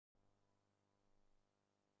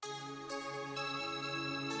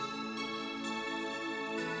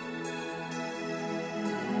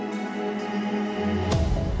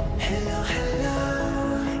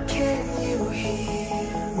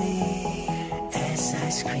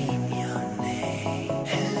scream your name.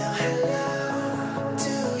 Hello, hello,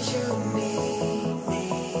 do you need me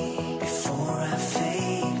before I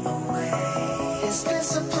fade away? Is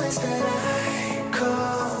this a place that I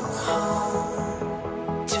call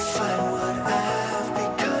home to find what I've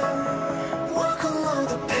become? Walk along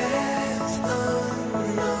the path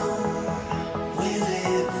unknown. We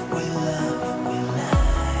live, we love, we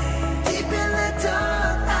lie. Deep in the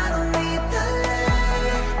dark, I don't need the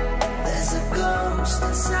light. There's a ghost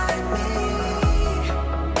inside me.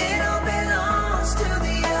 It all belongs to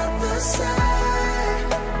the other side.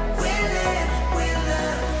 We live, we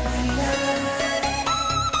love, we lie.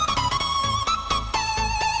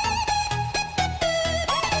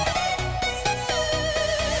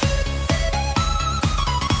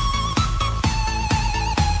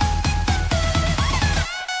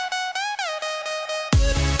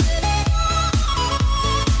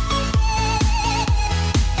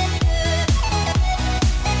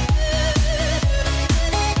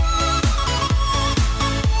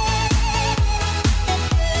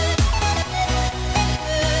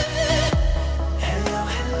 Hello,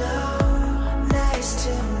 hello, nice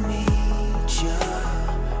to meet you.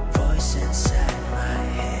 Voice inside my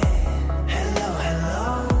head. Hello, hello,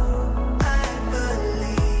 I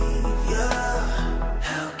believe you.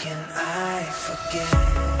 How can I forget?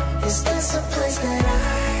 Is this a place that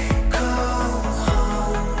I call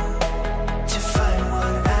home to find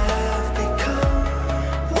what I've become?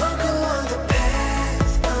 Walk along the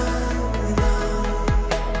path unknown.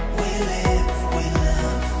 We live, we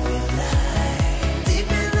love, we lie. Deep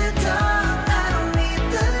in the dark, I don't need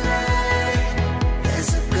the light.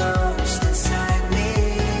 There's a ghost inside me.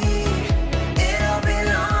 It all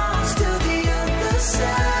belongs to the other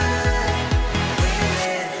side. We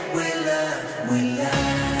live, we love, we lie.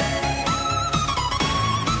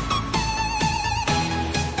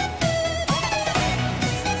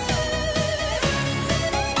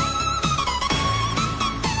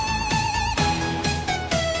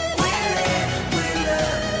 We live, we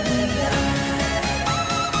love, we lie.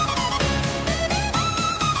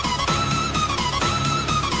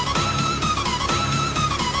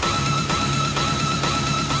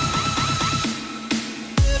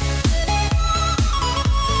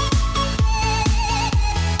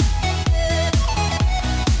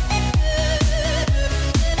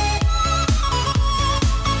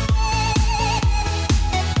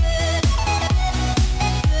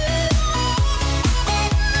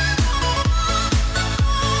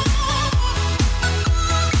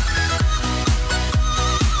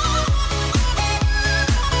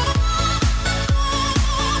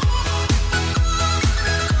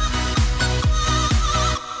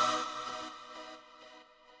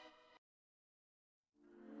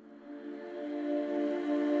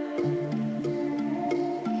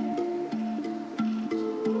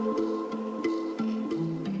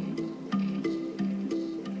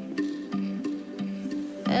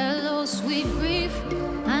 Hello, sweet grief.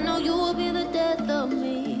 I know you will be the death of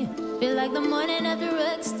me. Feel like the morning after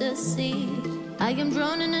ecstasy. I am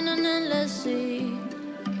drowning in an endless sea.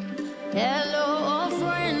 Hello, old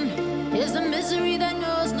friend. Here's the misery that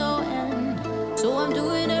knows no end. So I'm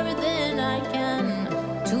doing everything I can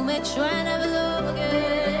to make sure I never love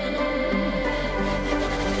again.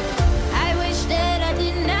 I wish that I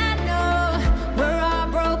did not know where our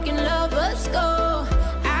broken lovers go.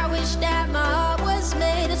 I wish that my heart was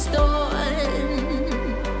made of stone.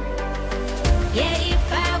 Yeah, if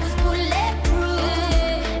I was bulletproof,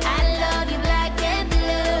 I'd love you black and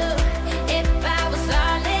blue. If I was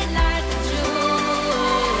solid like a Jew.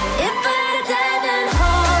 If I had a diamond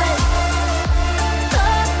heart,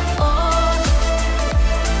 oh, oh,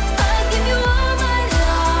 I'd give you all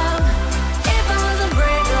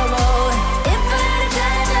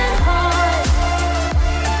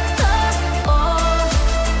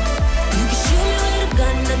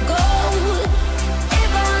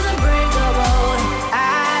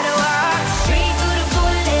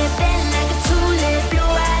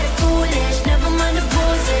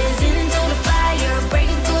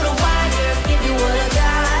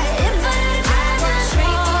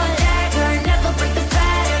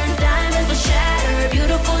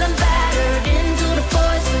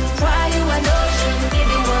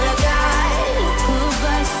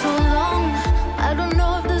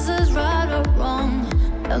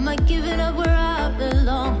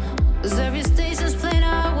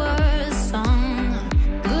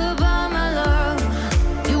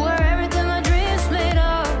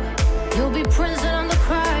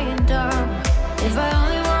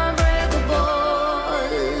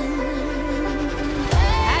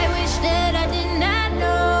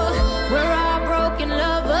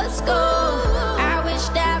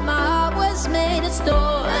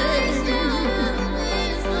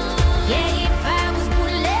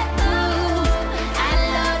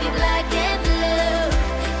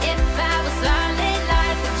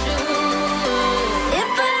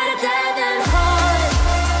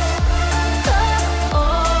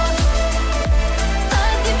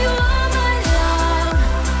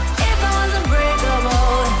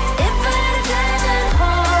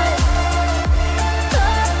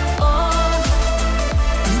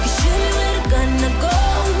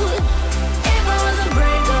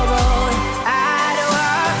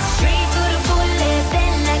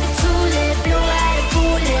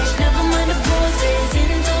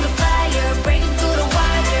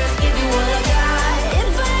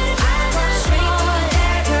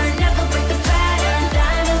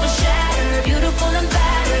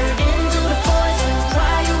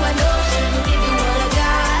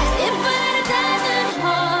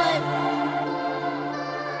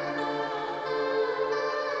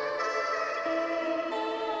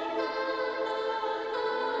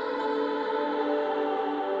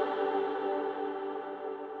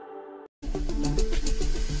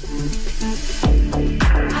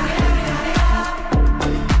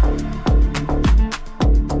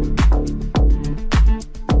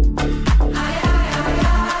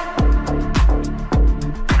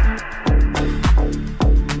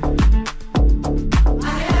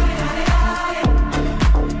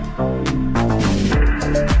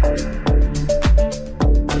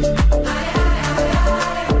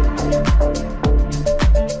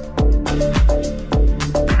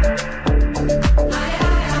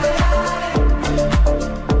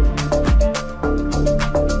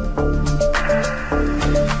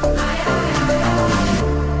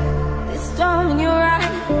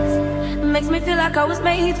I was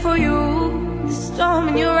made for you. The storm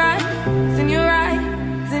in your eyes, in your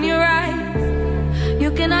eyes, in your eyes.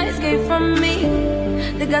 You cannot escape from me.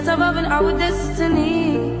 The gods above and our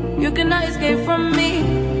destiny. You cannot escape from me.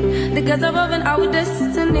 The gods above and our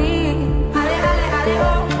destiny.